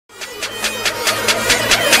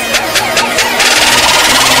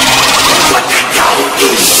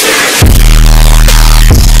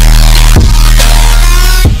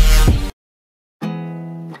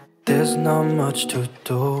not much to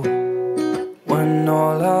do when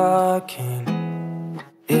all I can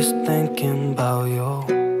is thinking about you.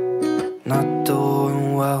 Not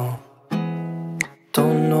doing well,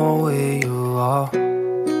 don't know where you are,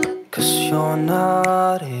 'cause you're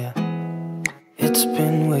not here. It's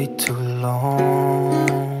been way too long.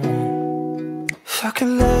 If I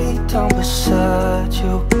could lay down beside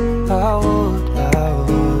you, I would.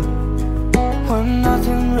 When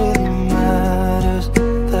nothing really matters,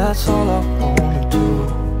 that's all I wanna do.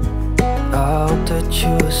 I hope that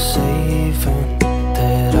you are safe and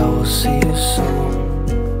that I will see you soon.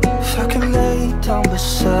 If I could lay down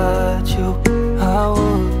beside you, I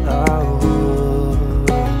would.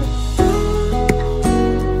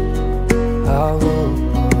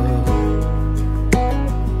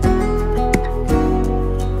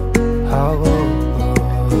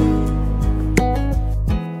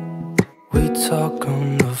 We talk on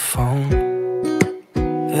the phone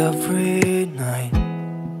every night.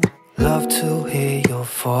 Love to hear your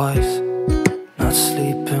voice. Not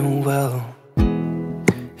sleeping well,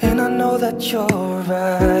 and I know that you're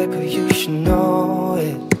right, but you should know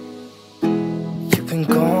it. You've been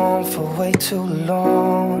gone for way too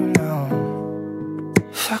long now.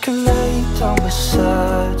 If I could lay down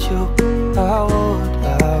beside you, I would.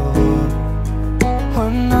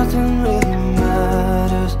 When nothing really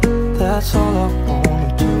matters, that's all I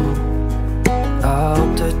wanna do. I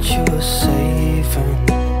hope that you are safe and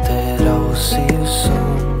that I will see you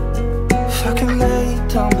soon. If I could lay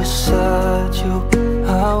down beside you, I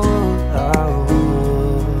would.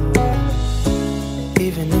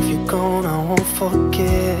 Even if you're gone, I won't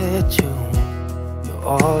forget you. You're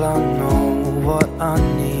all I know, what I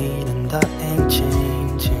need, and that ain't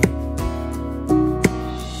changing.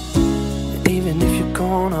 And even if you're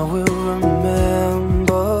gone, I will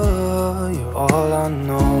remember. You're all I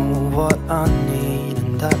know, what I need,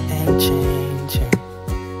 and that ain't changing.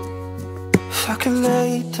 If I could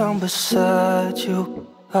lay down beside you,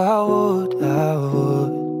 I would.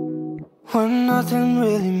 When nothing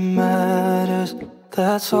really matters,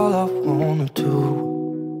 that's all I wanna do.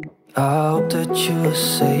 I hope that you are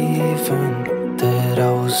safe and that I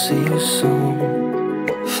will see you soon.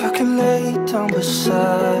 If I could lay down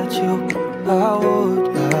beside you, I would.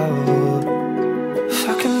 If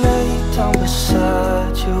I could lay down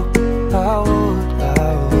beside you, I would.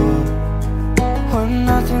 When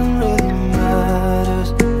nothing really matters,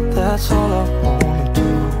 that's all I wanna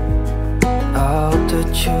do. I hope that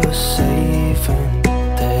you are safe and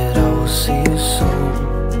that I will see you soon.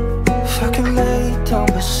 If I could lay down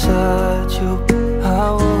beside you, I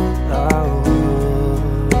would.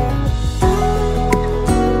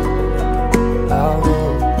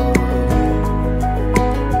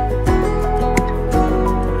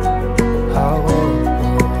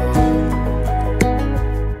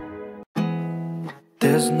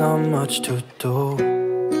 There's not much to do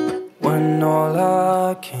when all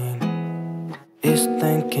I can is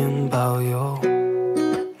thinking about you.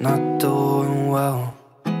 Not doing well,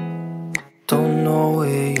 don't know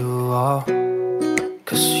where you are,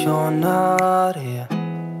 'cause you're not here.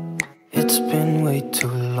 It's been way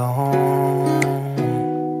too long.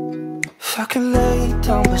 If I could lay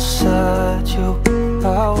down beside you, I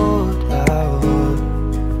would.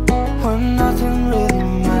 When nothing really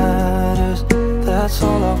matters, that's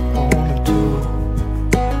all I wanna do.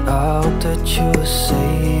 I hope that you are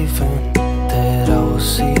safe and that I will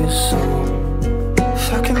see you soon. If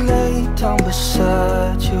I could lay down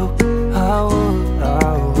beside you, I would.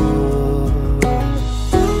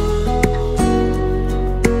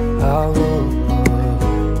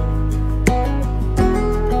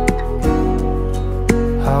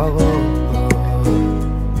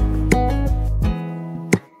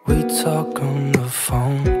 We talk on the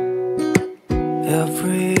phone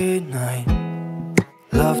every night.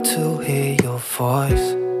 Love to hear your voice.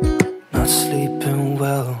 Not sleeping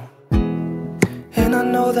well, and I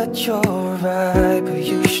know that you're right, but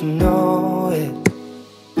you should know it.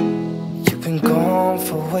 You've been gone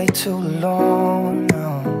for way too long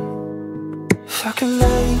now. If I could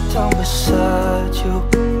lay down beside you,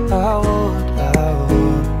 I would.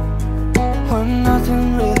 When nothing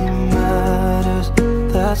really matters,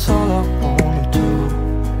 that's all I wanna do.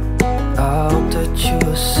 I hope that you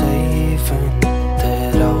are safe and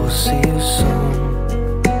that I will see you soon.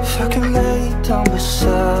 If I could lay down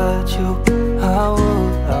beside you, I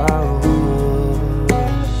would.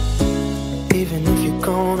 Even if you're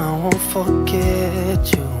gone, I won't forget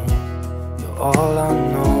you. You're all I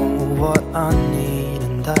know, what I need,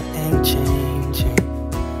 and that ain't changing.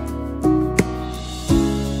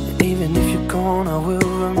 And even if you're gone, I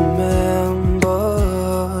will remember.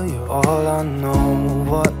 You're all I know,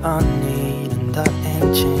 what I need.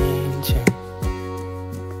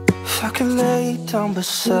 I could lay down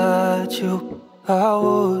beside you, I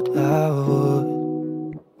would.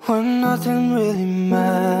 When nothing really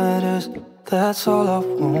matters, that's all I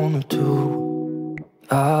wanna do.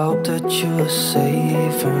 I hope that you are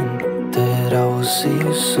safe and that I will see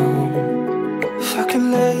you soon. If I could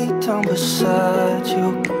lay down beside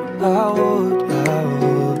you, I would.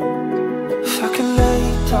 If I could lay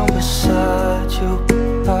down beside you,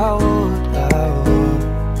 I would.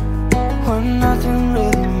 When nothing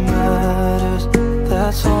really matters,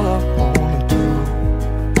 that's all I wanna do.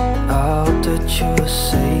 I hope that you are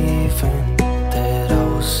safe and that I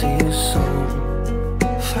will see you soon.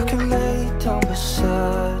 If I could lay down beside you.